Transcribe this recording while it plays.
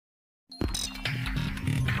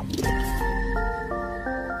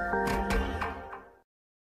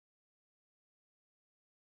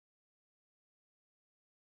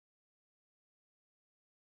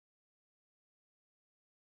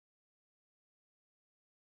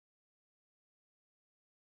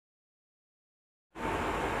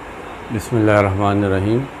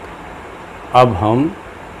बिस्मिल्लाहिर्रहमानिर्रहीम। अब हम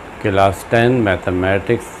क्लास 10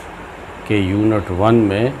 मैथमेटिक्स के यूनिट 1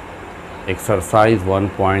 में एक्सरसाइज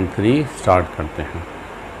 1.3 स्टार्ट करते हैं।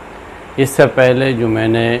 इससे पहले जो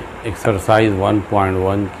मैंने एक्सरसाइज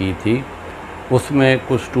 1.1 की थी उसमें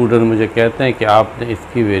कुछ स्टूडेंट मुझे कहते हैं कि आपने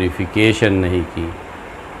इसकी वेरिफिकेशन नहीं की।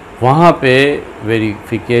 वहाँ पे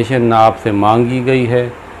वेरिफिकेशन ना आपसे मांगी गई है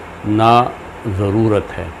ना ज़रूरत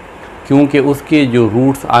है, क्योंकि उसके जो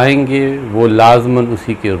रूट्स आएंगे वो लाजमन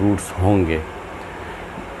उसी के रूट्स होंगे।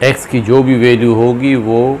 x की जो भी वैल्यू होगी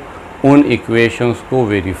वो उन इक्वेशंस को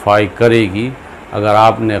वेरीफाई करेगी अगर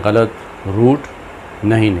आपने गलत रूट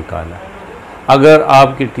नहीं निकाला। अगर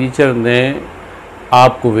आपके टीचर ने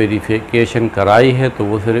आपको वेरिफिकेशन कराई है तो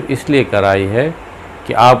वो सिर्फ इसलिए कराई है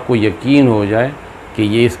कि आपको यकीन हो जाए कि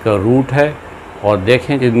ये इसका रूट है, और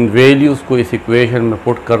देखें इन वैल्यूज़ को इस इक्वेशन में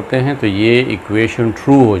पुट करते हैं तो ये इक्वेशन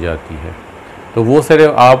ट्रू हो जाती है। तो वो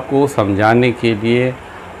सिर्फ आपको समझाने के लिए,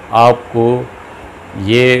 आपको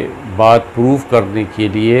ये बात प्रूव करने के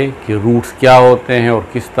लिए कि रूट्स क्या होते हैं और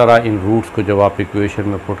किस तरह इन रूट्स को जब आप इक्वेशन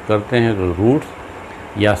में पुट करते हैं तो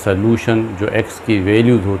रूट्स या सलूशन जो x की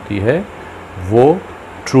वैल्यूज़ होती है वो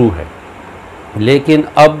ट्रू है। लेकिन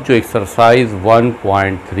अब जो एक्सरसाइज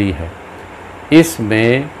 1.3 है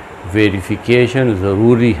इसमें वेरिफिकेशन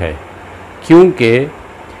ज़रूरी है, क्योंकि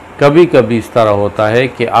कभी कभी इस तरह होता है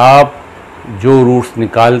कि आप जो रूट्स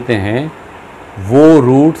निकालते हैं वो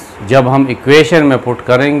रूट्स जब हम इक्वेशन में पुट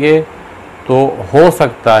करेंगे तो हो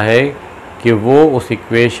सकता है कि वो उस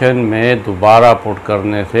इक्वेशन में दोबारा पुट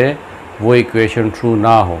करने से वो इक्वेशन ट्रू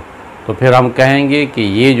ना हो, तो फिर हम कहेंगे कि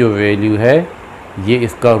ये जो वैल्यू है ये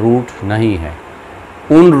इसका रूट नहीं है।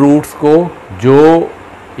 उन रूट्स को जो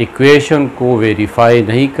इक्वेशन को वेरीफाई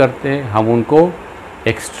नहीं करते हम उनको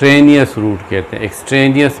एक्सट्रेनियस रूट कहते हैं।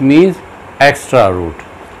 Extraneous means extra root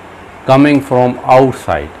coming from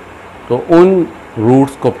outside. तो उन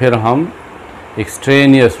रूट्स को फिर हम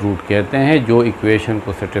एक्सट्रेनियस रूट कहते हैं जो इक्वेशन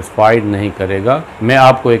को सेटिस्फाइड नहीं करेगा। मैं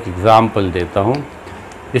आपको एक एग्ज़ाम्पल देता हूँ।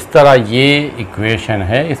 इस तरह ये इक्वेशन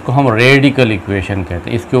है, इसको हम रेडिकल इक्वेशन कहते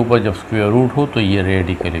हैं। इसके ऊपर जब स्क्वायर रूट हो तो ये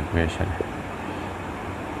रेडिकल इक्वेशन है।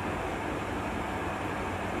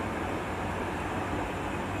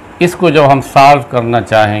 इसको जब हम सॉल्व करना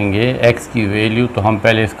चाहेंगे x की वैल्यू तो हम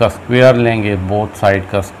पहले इसका स्क्वायर लेंगे, बोथ साइड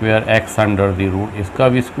का square, x under the root इसका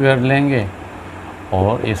भी स्क्वायर लेंगे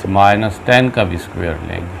और इस -10 का भी स्क्वायर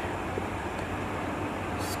लेंगे।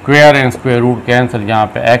 Square and square root cancel, यहाँ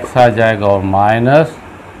पे x आ जाएगा और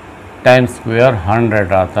 -10 स्क्वायर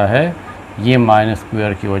 100 आता है। ये माइनस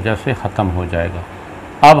स्क्वायर की वजह से ख़त्म हो जाएगा।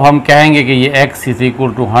 अब हम कहेंगे कि ये x इज़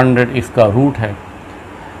इक्वल टू 100 इसका रूट है।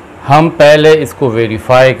 हम पहले इसको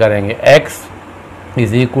वेरीफाई करेंगे। x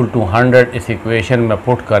इज़ इक्वल टू 100 इस इक्वेशन में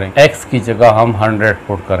पुट करेंगे। x की जगह हम 100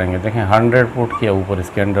 पुट करेंगे। देखें 100 पुट किया, ऊपर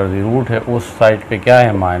इसके अंडर द रूट है, उस साइड पे क्या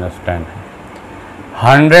है -10 है।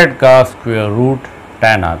 100 का स्क्वायर रूट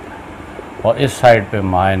 10 आता है और इस साइड पे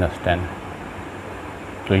 -10 है,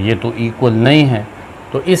 तो ये तो इक्वल नहीं है।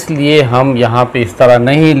 तो इसलिए हम यहाँ पे इस तरह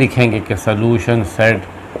नहीं लिखेंगे कि सलूशन सेट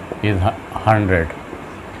इज़ 100,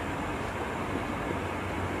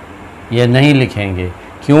 ये नहीं लिखेंगे,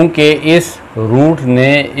 क्योंकि इस रूट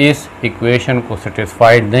ने इस इक्वेशन को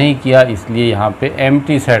सेटिस्फाइड नहीं किया, इसलिए यहाँ पे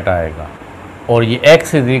एम्प्टी सेट आएगा। और ये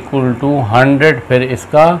x इज़ इक्वल टू 100 फिर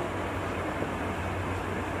इसका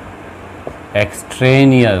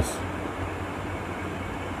एक्सट्रेनियस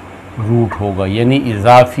रूट होगा, यानी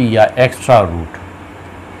इजाफी या एक्स्ट्रा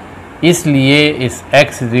रूट। इसलिए इस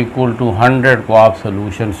x इज़ इक्वल टू 100 को आप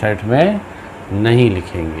सॉल्यूशन सेट में नहीं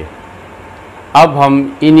लिखेंगे। अब हम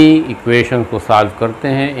इन्हीं इक्वेशंस को सॉल्व करते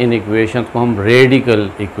हैं। इन इक्वेशंस को हम रेडिकल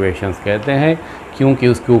इक्वेशंस कहते हैं, क्योंकि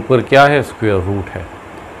उसके ऊपर क्या है, स्क्वायर रूट है।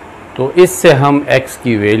 तो इससे हम x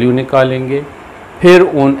की वैल्यू निकालेंगे, फिर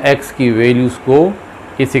उन x की वैल्यूज़ को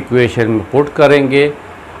इस इक्वेशन में पुट करेंगे।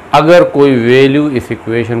 अगर कोई वैल्यू इस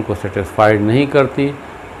इक्वेशन को सेटिस्फाइड नहीं करती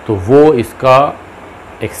तो वो इसका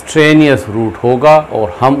एक्सट्रेनियस रूट होगा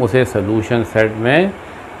और हम उसे सॉल्यूशन सेट में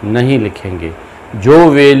नहीं लिखेंगे। जो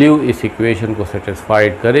वैल्यू इस इक्वेशन को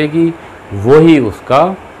सेटिस्फाइड करेगी वही उसका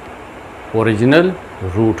ओरिजिनल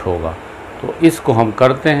रूट होगा। तो इसको हम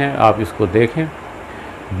करते हैं, आप इसको देखें।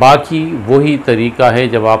 बाकी वही तरीका है,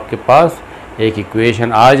 जब आपके पास एक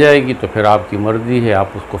इक्वेशन आ जाएगी तो फिर आपकी मर्ज़ी है,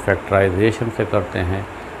 आप उसको फैक्टराइजेशन से करते हैं,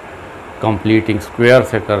 कंप्लीटिंग स्क्वायर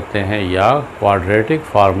से करते हैं या क्वाड्रेटिक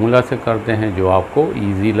फार्मूला से करते हैं, जो आपको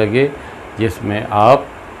इजी लगे, जिसमें आप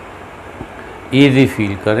इजी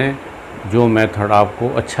फील करें। जो मेथड आपको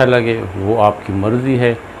अच्छा लगे वो आपकी मर्ज़ी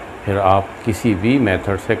है, फिर आप किसी भी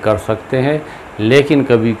मेथड से कर सकते हैं। लेकिन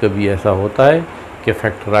कभी कभी ऐसा होता है कि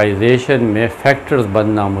फैक्टराइजेशन में फैक्टर्स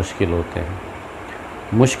बनना मुश्किल होते हैं,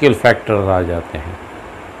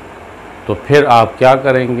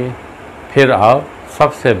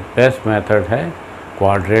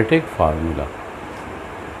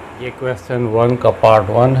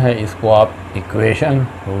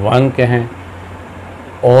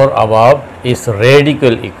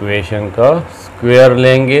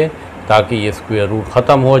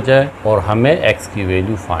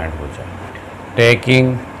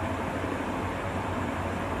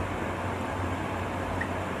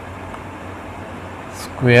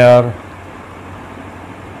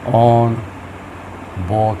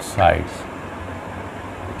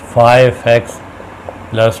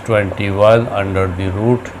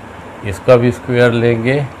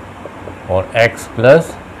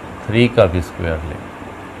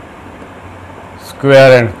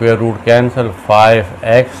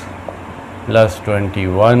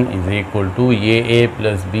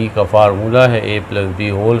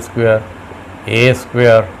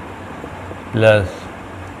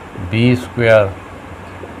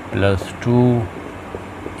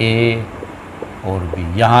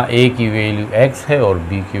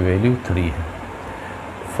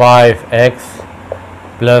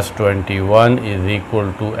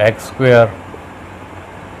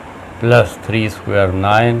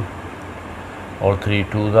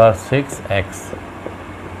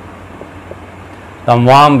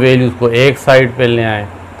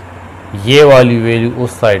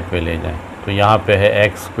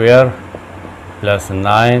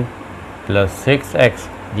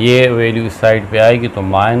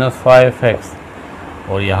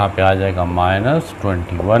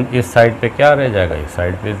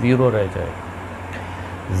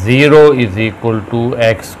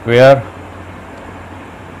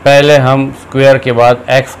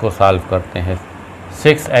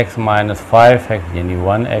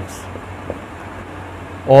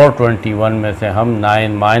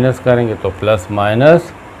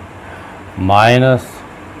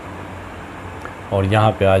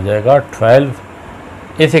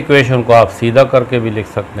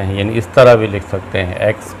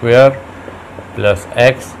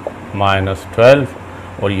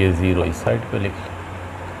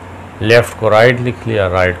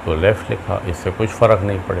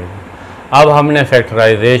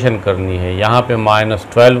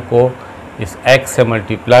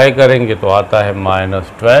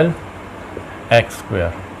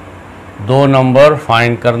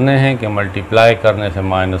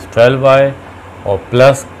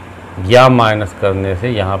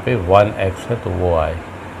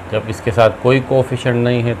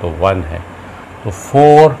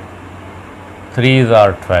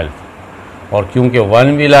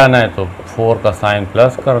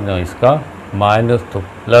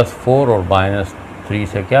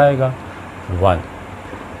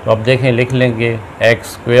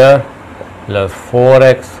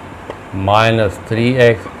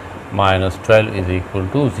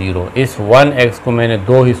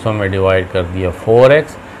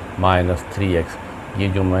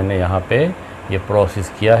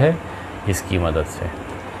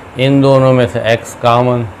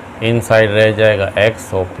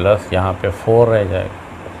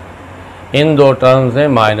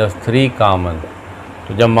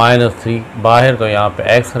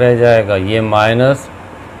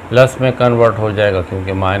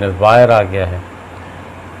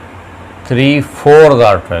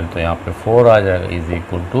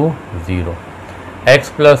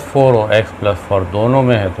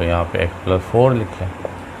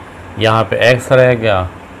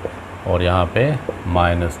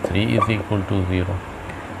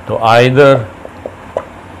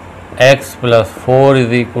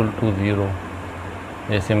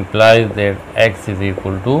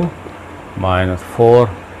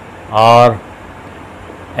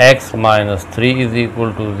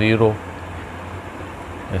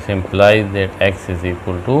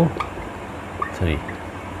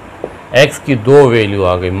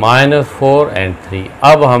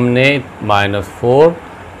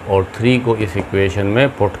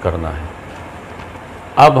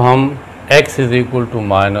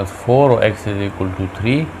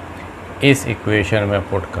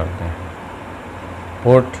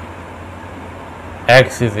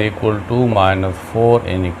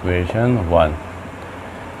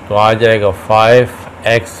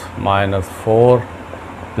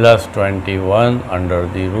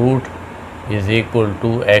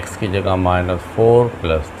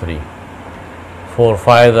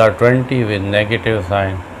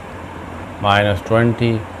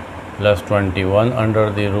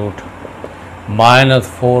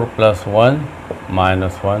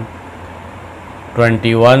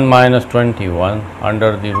 21 minus 21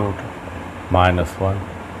 under the root minus 1,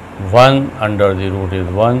 1 under the root is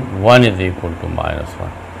 1, 1 is equal to minus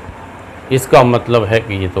 1. इसका मतलब है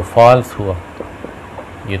कि ये तो फॉल्स हुआ,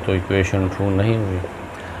 ये तो इक्वेशन ट्रू नहीं हुई।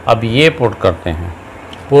 अब ये पुट करते हैं,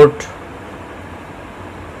 put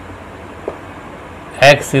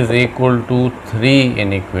x is equal to 3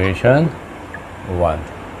 in equation 1,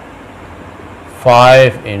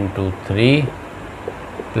 5 into 3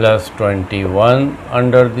 plus 21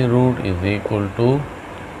 under the root is equal to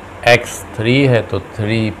x 3 है तो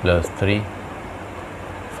 3 plus 3,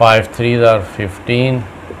 5 3s are 15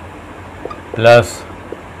 plus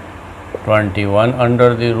 21 under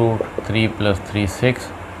the root, 3 plus 3 6,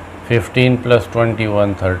 15 plus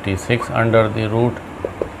 21 36 under the root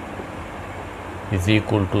is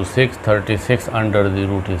equal to 6, 36 under the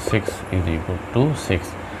root is 6 is equal to 6।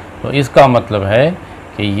 तो इसका मतलब है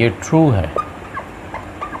कि ये true है,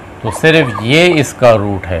 तो सिर्फ ये इसका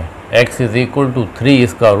रूट है, x इज इक्वल टू 3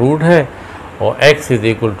 इसका रूट है और x इज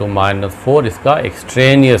इक्वल टू -4 इसका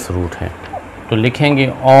एक्सट्रेनियस रूट है। तो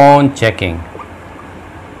लिखेंगे on checking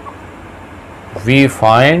we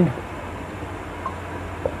find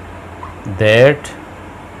that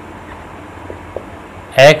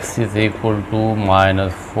x is equal to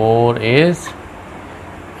 -4 is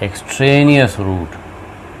extraneous root,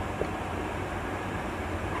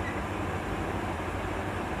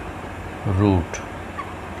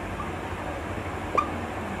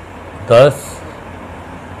 thus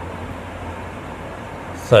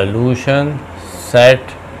solution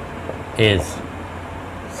set is,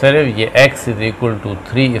 सिर्फ ये x is equal to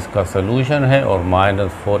 3 इसका सॉल्यूशन है और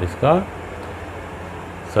 -4 इसका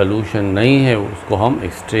सॉल्यूशन नहीं है, उसको हम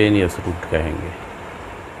एक्सट्रेनियस रूट कहेंगे।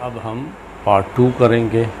 अब हम पार्ट 2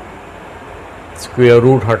 करेंगे। स्क्वायर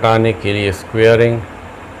रूट हटाने के लिए squaring,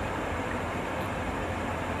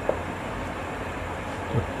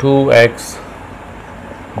 2x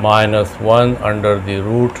minus 1 under the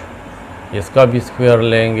root, इसका भी स्क्वायर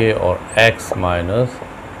लेंगे और x माइनस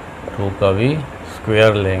 2 का भी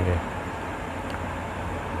स्क्वायर लेंगे।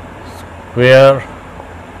 Square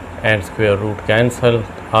and square root cancel,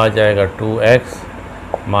 आ जाएगा 2x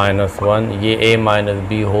माइनस 1, ये a minus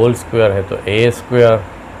B whole square है तो a square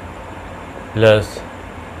plus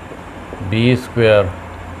b square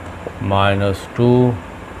minus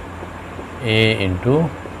 2a into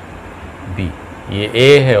b, ये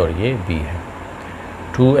a है और ये b है।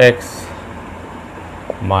 2x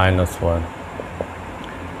minus 1,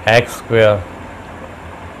 x square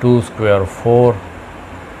 2 square 4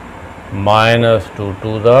 minus 2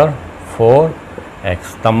 to the 4x,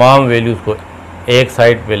 तमाम वैल्यूज़ को एक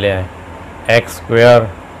साइड पे ले आए, x square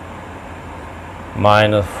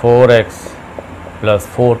minus 4x plus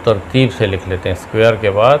 4 तरतीब से लिख लेते हैं, स्क्वायर के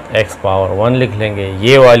बाद x पावर 1 लिख लेंगे,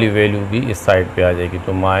 ये वाली वैल्यू भी इस साइड पे आ जाएगी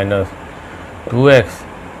तो माइनस 2x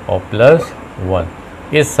और प्लस 1,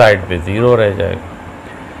 इस साइड पे 0 रह जाएगा।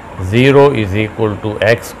 0 is equal to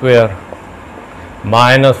x square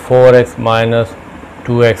minus 4x minus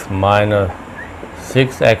 2x minus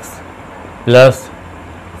 6x plus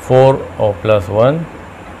 4 और प्लस 1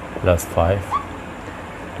 प्लस 5,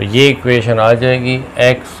 तो ये इक्वेशन आ जाएगी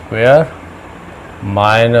x स्क्वायर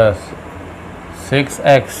माइनस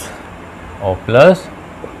 6x और प्लस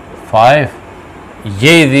 5,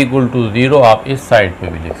 ये इज इक्वल टू 0 आप इस साइड पे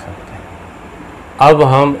भी लिख सकते हैं। अब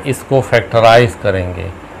हम इसको फैक्टराइज करेंगे,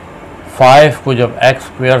 5 को जब x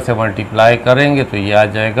स्क्वायर से मल्टीप्लाई करेंगे तो ये आ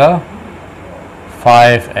जाएगा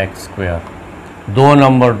 5x स्क्वायर। दो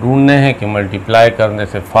नंबर ढूंढने हैं कि मल्टीप्लाई करने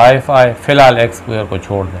से 5 आए, फ़िलहाल x स्क्वायर को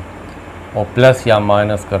छोड़ दें, और प्लस या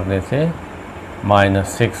माइनस करने से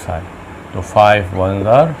 -6 आए तो 5 1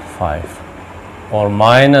 are 5, और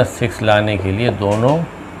 -6 लाने के लिए दोनों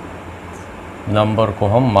नंबर को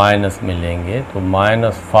हम माइनस में लेंगे तो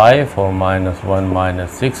 -5 और -1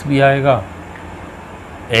 -6 भी आएगा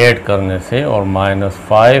ऐड करने से, और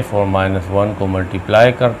 -5 और -1 को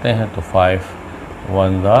मल्टीप्लाई करते हैं तो 5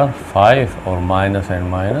 1 are 5 और माइनस एंड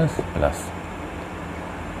माइनस प्लस,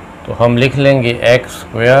 तो हम लिख लेंगे x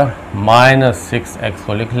स्क्वायर माइनस 6x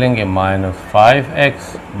को लिख लेंगे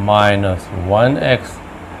 -5x minus 1x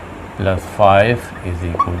plus 5 is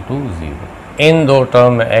equal to 0। इन दो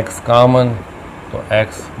टर्म में x कॉमन तो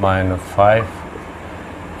x माइनस 5,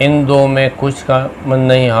 इन दो में कुछ कॉमन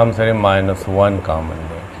नहीं, हम सिर्फ -1 कॉमन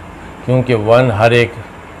लेंगे क्योंकि 1 हर एक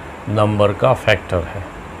नंबर का फैक्टर है,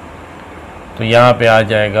 तो यहाँ पे आ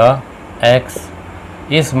जाएगा x,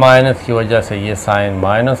 इस माइनस की वजह से ये साइन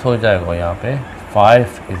माइनस हो जाएगा, यहाँ पे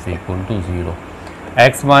 5 is equal to 0,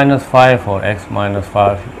 x minus 5 और x माइनस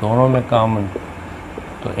 5 दोनों में कॉमन,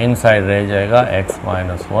 तो इन साइड रह जाएगा x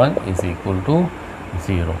minus 1 is equal to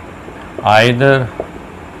 0। Either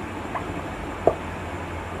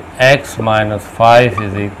x minus 5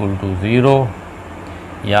 is equal to 0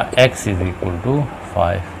 या x इज इक्वल टू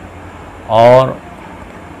 5 और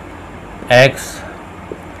x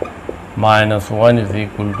minus 1 is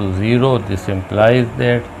equal to 0. This implies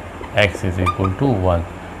that x is equal to 1.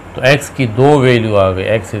 तो x की दो वैल्यू आ गई,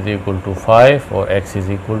 x is equal to 5 और x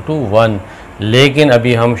is equal to 1. लेकिन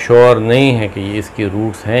अभी हम श्योर नहीं हैं कि ये इसकी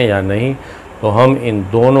रूट्स हैं या नहीं, तो हम इन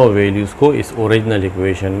दोनों वैल्यूज़ को इस ओरिजिनल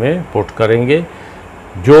इक्वेशन में पुट करेंगे.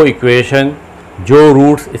 जो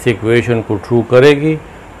रूट्स इस इक्वेशन को ट्रू करेगी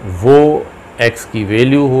वो x की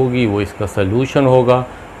वैल्यू होगी, वो इसका सलूशन होगा,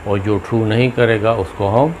 और जो ट्रू नहीं करेगा उसको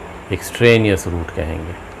हम एक्सट्रेनियस रूट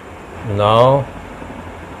कहेंगे. नाउ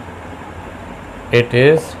इट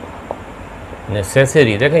इज़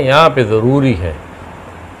नेसेसरी, देखें यहाँ पे ज़रूरी है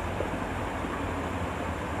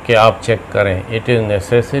कि आप चेक करें. It is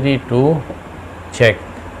necessary to check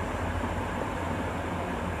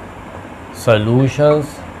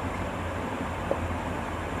solutions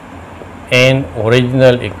in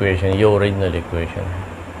original equation. ये ओरिजिनल इक्वेशन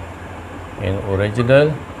है. इन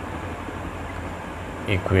ओरिजिनल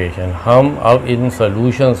इक्वेशन हम अब इन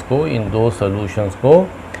सॉल्यूशंस को, इन दो सॉल्यूशंस को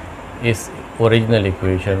इस ओरिजिनल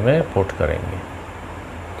इक्वेशन में पुट करेंगे.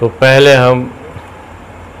 तो पहले हम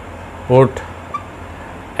put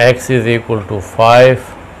x is equal to 5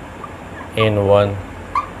 इन 1,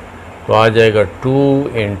 तो आ जाएगा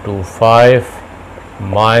 2 into 5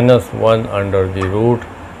 minus 1 under the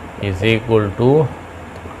root is equal to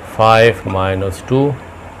 5 minus 2.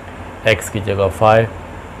 x की जगह 5,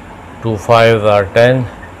 2 5 are 10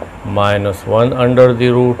 minus 1 under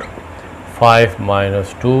the root 5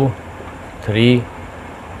 minus 2 3,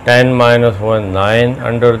 10 minus 1 9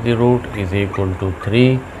 under the root is equal to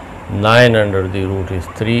 3, 9 under the root is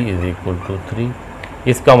 3 is equal to 3.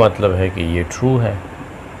 इसका मतलब है कि ये true है.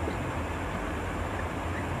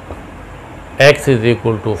 x is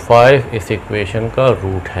equal to 5 इस equation का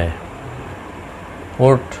रूट है.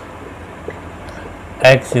 Put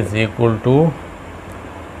x is equal to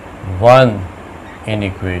 1 in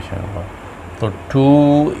equation 1, तो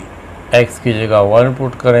 2x की जगह 1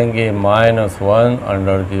 पुट करेंगे, minus 1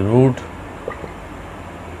 under the root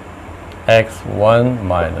x 1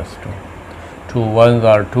 minus 2, 2 1s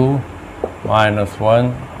are 2 minus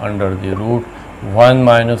 1 under the root 1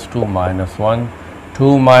 minus 2 minus 1,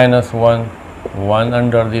 2 minus 1 1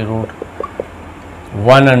 under the root,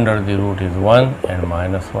 1 under the root is 1 and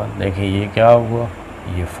minus 1. देखिए ये क्या हुआ,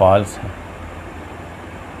 ये false है.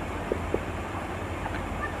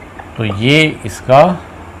 तो ये इसका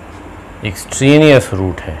एक्सट्रेनियस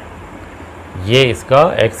रूट है. ये इसका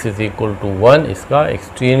x इज इक्वल टू 1 इसका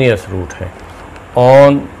एक्सट्रेनियस रूट है.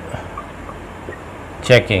 On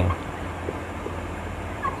checking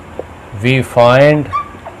we find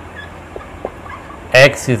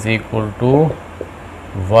x is equal to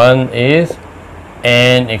 1 is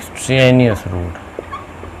an extraneous root.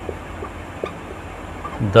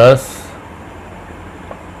 Thus,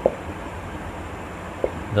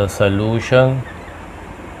 the solution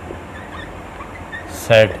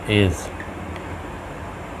set is,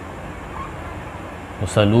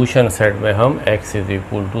 तो solution set में हम x is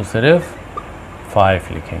equal to सिर्फ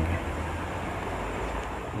 5 लिखेंगे.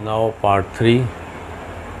 Now part 3.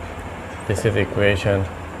 This is equation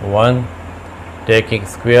 1. Taking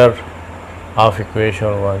square of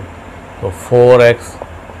equation 1, तो 4x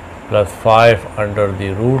plus 5 under the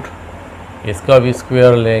root, इसका भी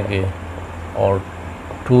square लेंगे, और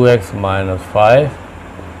 2x minus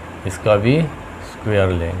 5 इसका भी स्क्वायर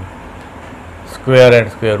लेंगे. Square and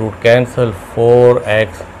square root cancel. 4x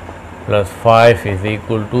plus 5 is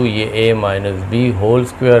equal to, ये a minus b whole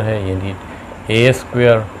square है, यानी a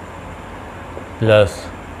square plus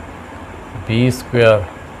b square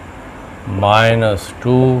minus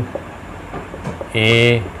 2a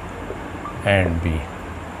and b.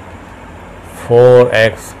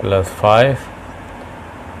 4x plus 5,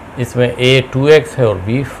 इसमें a 2x है और b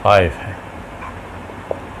 5 है.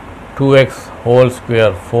 2x whole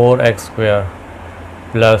square 4x square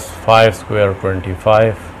plus 5 square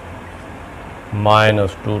 25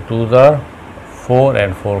 minus 2 2s are 4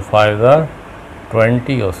 and 4 5s are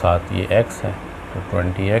 20 और साथ ये x है, तो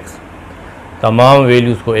 20x. तमाम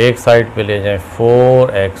वैल्यूज़ को एक साइड पे ले जाएं.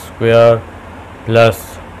 4x square plus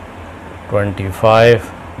 25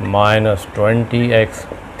 minus 20x,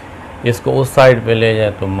 इसको उस साइड पे ले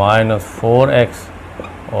जाएं तो माइनस 4x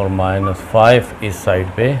और माइनस 5 इस साइड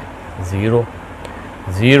पे 0.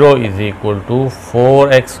 0 is equal to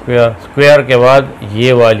 4x square. Square के बाद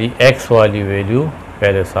ये वाली x वाली वैल्यू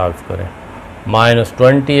पहले सॉल्व करें. Minus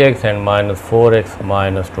 20x and minus 4x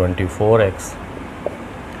minus 24x.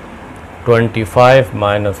 25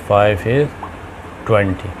 minus 5 is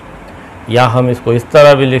 20। या हम इसको इस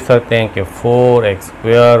तरह भी लिख सकते हैं कि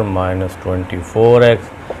 4x² माइनस 24x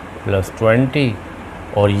प्लस 20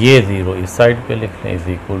 और ये ज़ीरो इस साइड पे लिख लें, इज़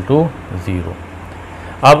इक्वल टू 0।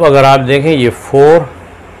 अब अगर आप देखें ये 4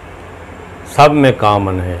 सब में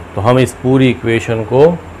कॉमन है, तो हम इस पूरी इक्वेशन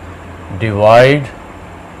को डिवाइड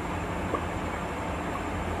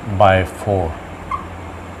बाय 4,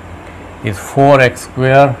 इस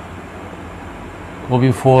 4x² को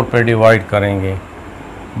भी 4 पे डिवाइड करेंगे,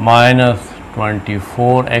 माइनस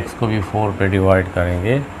 24x को भी 4 पे डिवाइड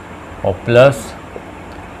करेंगे और प्लस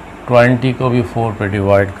 20 को भी 4 पे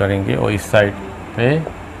डिवाइड करेंगे और इस साइड पे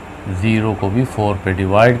 0 को भी 4 पे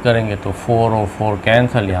डिवाइड करेंगे। तो 4 और 4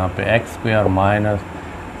 कैंसिल, यहाँ पे x² माइनस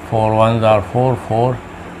 4 1 आर 4 4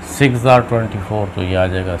 6 आर 24, तो ये आ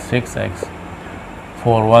जाएगा 6x।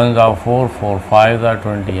 4 1 आर 4 4 5 आर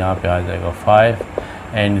 20, यहाँ पे आ जाएगा 5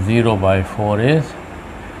 एंड 0 बाई 4 इज़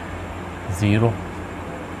 0।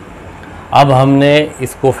 अब हमने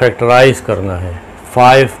इसको फैक्टराइज करना है।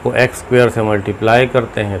 5 को x² से मल्टीप्लाई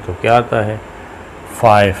करते हैं तो क्या आता है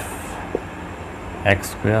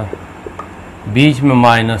 5x²। बीच में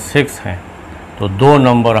माइनस 6 है, तो दो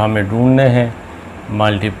नंबर हमें ढूंढने हैं,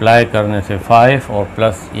 मल्टीप्लाई करने से 5 और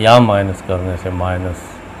प्लस या माइनस करने से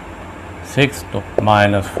 -6, तो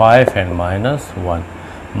 -5 एंड -1,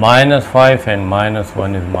 -5 एंड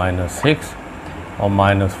 -1 इज़ -6 और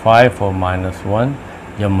 -5 और -1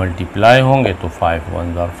 जब मल्टीप्लाई होंगे तो 5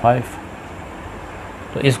 1 आर 5।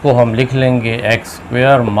 तो इसको हम लिख लेंगे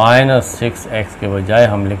x² माइनस 6x के बजाय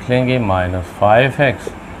हम लिख लेंगे -5x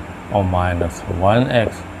और -1x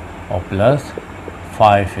और प्लस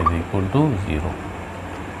 5 इज़ इक्वल टू 0।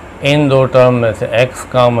 इन दो टर्म में से x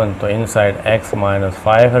कॉमन, तो इनसाइड x माइनस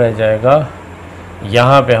 5 रह जाएगा।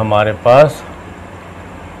 यहाँ पे हमारे पास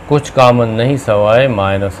कुछ कॉमन नहीं सवाए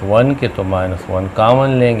 -1 के, तो -1 कॉमन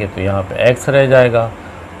लेंगे तो यहाँ पे x रह जाएगा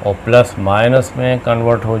और प्लस माइनस में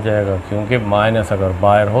कन्वर्ट हो जाएगा, क्योंकि माइनस अगर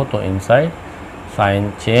बाहर हो तो इनसाइड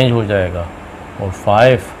साइन चेंज हो जाएगा और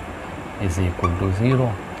 5 is equal to 0।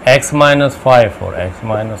 x minus 5 और x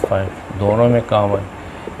माइनस 5 दोनों में कॉमन,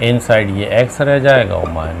 इनसाइड ये x रह जाएगा और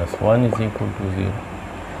 -1 इज़ इक्वल टू 0।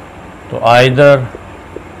 तो either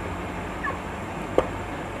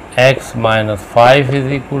x minus 5 is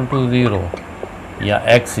equal to 0 या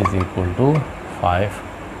x इज़ इक्वल टू 5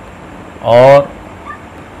 और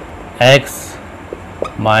x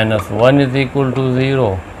minus 1 is equal to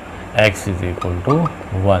 0, x is equal to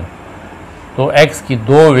 1। तो x की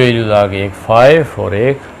दो वैल्यूज़ आ गई, एक 5 और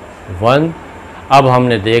एक 1। अब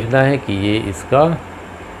हमने देखना है कि ये इसका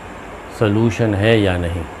सॉल्यूशन है या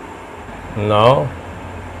नहीं। Now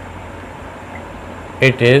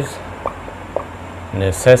it is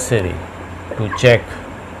necessary to check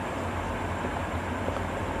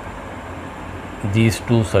these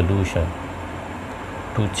two solutions,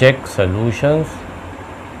 to check solutions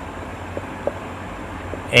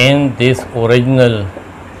in this original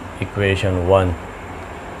equation 1.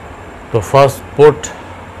 So first put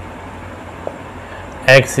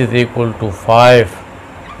x is equal to 5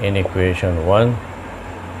 in equation 1,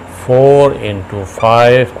 4 into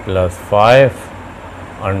 5 plus 5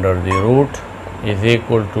 under the root is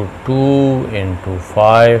equal to 2 into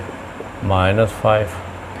 5 minus 5.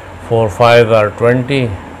 4 5 are 20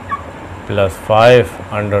 plus 5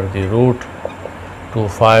 under the root, 2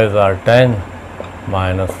 5s are 10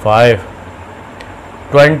 minus 5.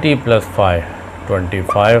 20 plus 5,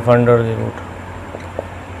 25 under the root.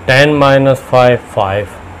 10 minus 5, 5.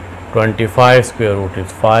 25 square root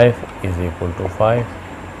is 5 is equal to 5.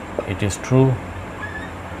 It is true.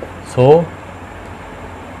 So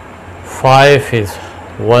 5 is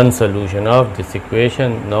one solution of this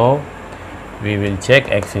equation. Now we will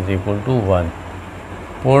check x is equal to 1.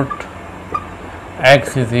 Put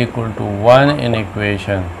x is equal to 1 in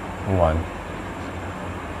equation 1.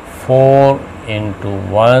 4 into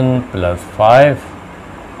 1 plus 5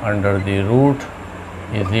 under the root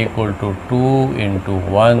is equal to 2 into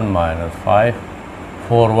 1 minus 5.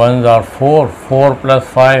 4 1s are 4. 4 plus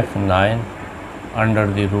 5, 9 under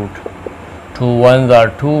the root. 2 1s are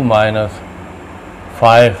 2 minus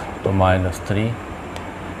 5, so minus 3.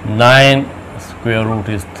 9 square root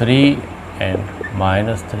is 3 and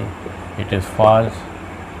minus 3. It is false.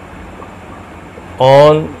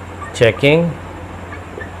 On checking,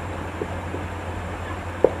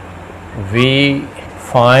 we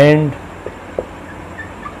find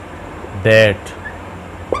that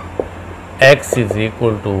x is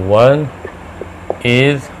equal to 1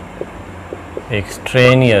 is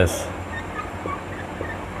extraneous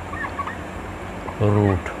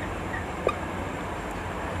root.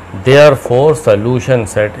 Therefore solution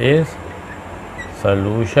set is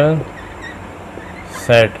solution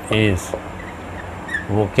set is,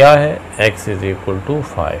 वो क्या है, x is equal to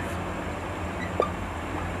 5।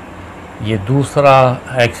 ये दूसरा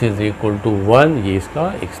x is equal to 1, ये इसका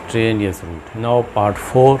extraneous root. Now part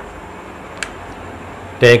 4,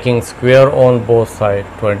 taking square on both side,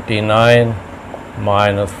 29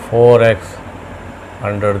 minus 4x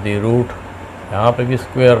under the root, यहाँ पे भी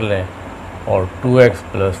स्क्वायर लें, और 2x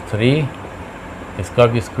प्लस 3 इसका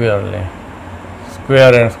भी स्क्वायर लें।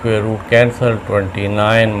 Square and square root cancel,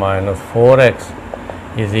 29 minus 4x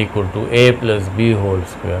is equal to a plus b whole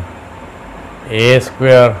square, a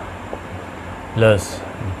square plus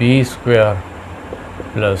b square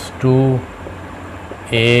plus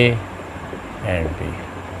 2a and b।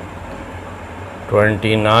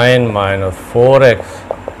 29 minus 4x,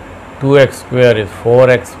 2x square is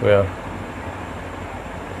 4x square,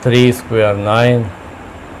 3 square 9,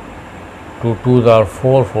 2 2s are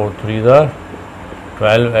 4, 4 3s are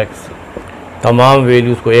 12x। तमाम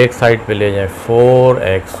values को एक side पे ले जाएं,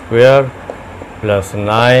 4x square plus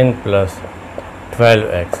 9 plus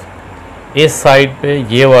 12x। इस side पे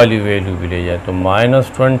ये वाली वैल्यू भी ले जाए तो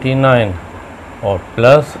माइनस 29 और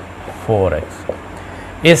प्लस 4x।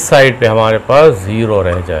 इस साइड पे हमारे पास 0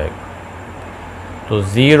 रह जाएगा, तो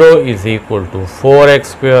 0 is equal to 4x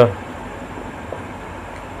square.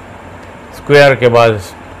 Square के बाद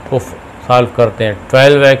इसको सॉल्व करते हैं,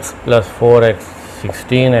 12x plus 4x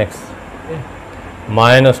 16x,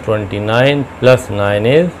 minus 29 plus 9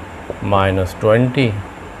 is minus 20।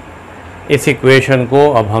 इस इक्वेशन को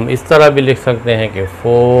अब हम इस तरह भी लिख सकते हैं कि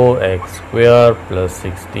 4x square plus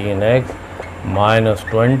 16x minus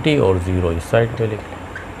 20 और 0 इस साइड पे लिख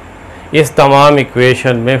लें। इस तमाम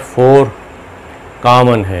इक्वेशन में 4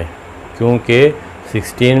 कॉमन है, क्योंकि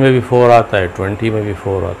 16 में भी 4 आता है, 20 में भी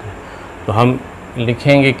 4 आता है। तो हम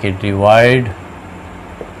लिखेंगे कि डिवाइड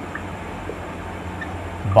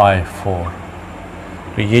बाय 4।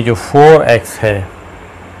 तो ये जो 4x है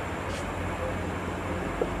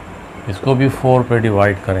इसको भी 4 पे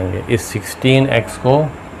डिवाइड करेंगे, इस 16x को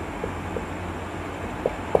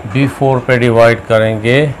भी 4 पे डिवाइड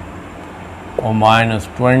करेंगे और माइनस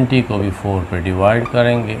 20 को भी 4 पे डिवाइड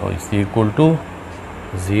करेंगे और इस इक्वल टू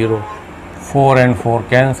 0। 4 एंड 4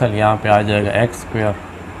 कैंसिल, यहाँ पे आ जाएगा x square,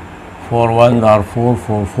 4 1s are 4,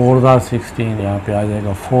 4 4s are 16, यहाँ पे आ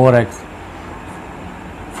जाएगा 4x,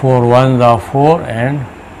 4 1s are 4 and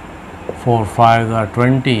 4 5s are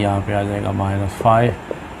 20, यहाँ पे आ जाएगा minus 5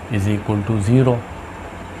 is equal to 0।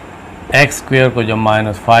 X square को जब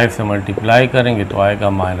माइनस 5 से मल्टीप्लाई करेंगे तो आएगा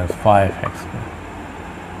माइनस 5x।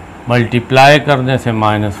 मल्टीप्लाई करने से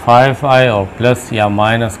माइनस 5 आए और प्लस या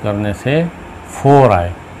माइनस करने से 4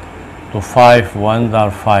 आए, तो 5 1s आर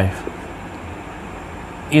 5।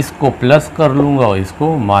 इसको प्लस कर लूँगा और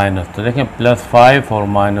इसको माइनस, तो देखें प्लस 5 और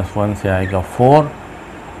माइनस 1 से आएगा 4,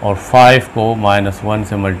 और 5 को माइनस 1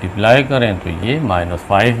 से मल्टीप्लाई करें तो ये माइनस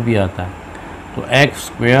 5 भी आता है। तो एक्स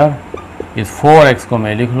स्क्वेयर इस 4x को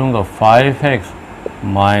मैं लिख लूँगा 5x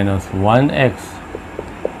माइनस 1x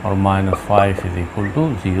और माइनस 5 इज इक्वल टू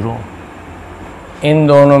 0। इन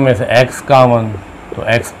दोनों में से x कॉमन, तो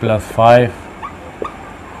x प्लस 5।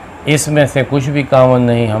 इसमें से कुछ भी कॉमन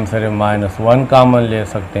नहीं, हम सिर्फ माइनस 1 कॉमन ले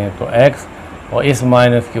सकते हैं, तो x और इस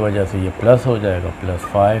माइनस की वजह से ये प्लस हो जाएगा, plus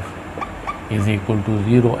 5 is equal to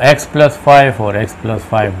 0। x plus 5 और x प्लस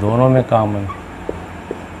 5 दोनों में कॉमन,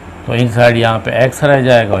 तो इन साइड यहाँ पे x रह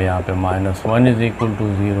जाएगा और यहाँ पे माइनस 1 इज इक्वल टू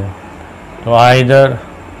 0। तो either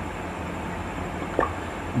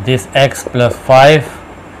this x plus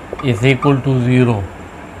 5 is equal to 0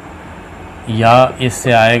 या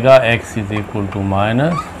इससे आएगा x is equal to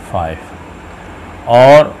minus 5,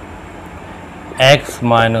 और x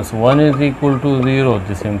minus 1 is equal to 0,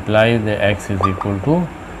 this implies the x is equal to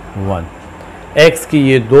 1। x की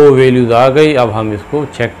ये दो वैल्यूज़ आ गई, अब हम इसको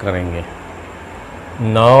चेक करेंगे।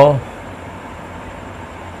 Now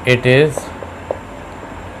it is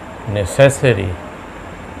necessary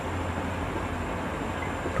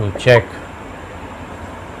to check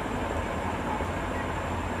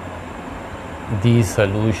these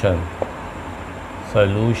solutions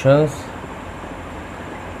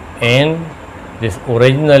in this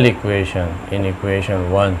original equation, in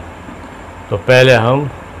equation 1। तो पहले हम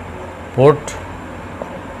put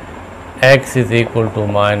x is equal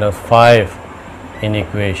to minus 5 in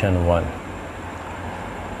equation 1,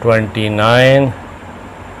 29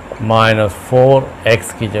 minus 4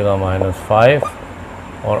 x की जगह माइनस 5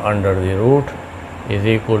 और under the root is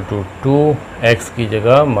equal to 2 x की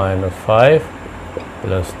जगह minus 5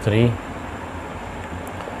 plus 3।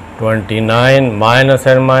 29 minus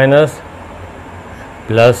and minus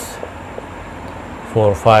plus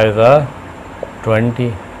 4 5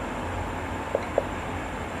 20,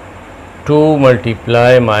 2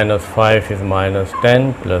 multiply minus 5 is minus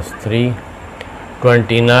 10 plus 3.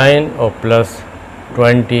 29 or plus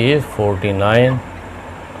 20 is 49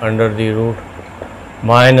 under the root.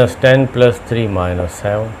 Minus 10 plus 3 minus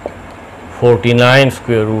 7. 49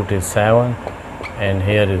 square root is 7 and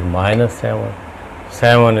here is minus 7.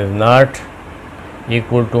 7 is not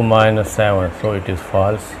equal to minus 7, so it is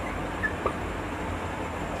false.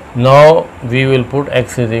 Now we will put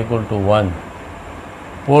x is equal to 1.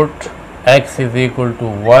 Put x is equal to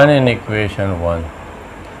 1 in equation 1.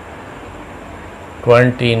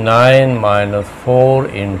 29 minus 4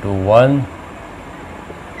 into 1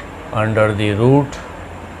 under the root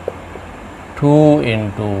 2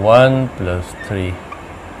 into 1 plus 3.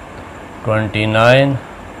 29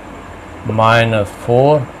 minus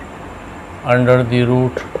 4 under the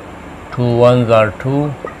root 2 ones are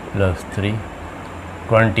 2 plus 3.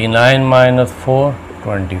 29 minus 4,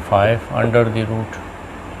 25 under the root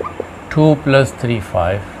 2 plus 3,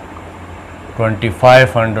 5.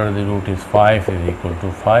 25 under the root is 5 is equal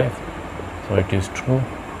to 5, so it is true.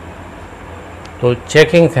 तो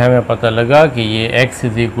checking से हमें पता लगा कि ये x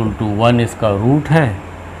is equal to 1 इसका root है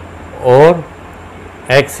और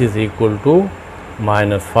x is equal to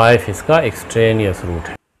minus 5 इसका एक्सट्रेनियस रूट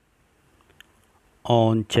है.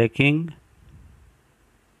 On checking,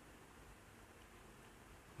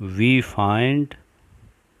 we find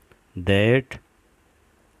that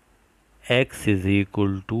x is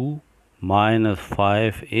equal to minus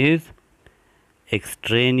 5 is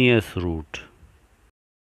extraneous root.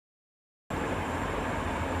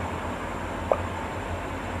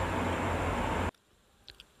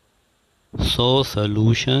 So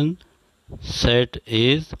solution set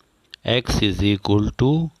is x is equal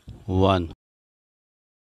to 1.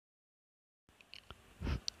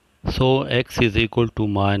 So x is equal to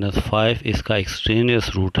minus 5 इसका extraneous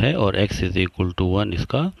root है और x is equal to 1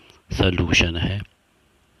 इसका solution है.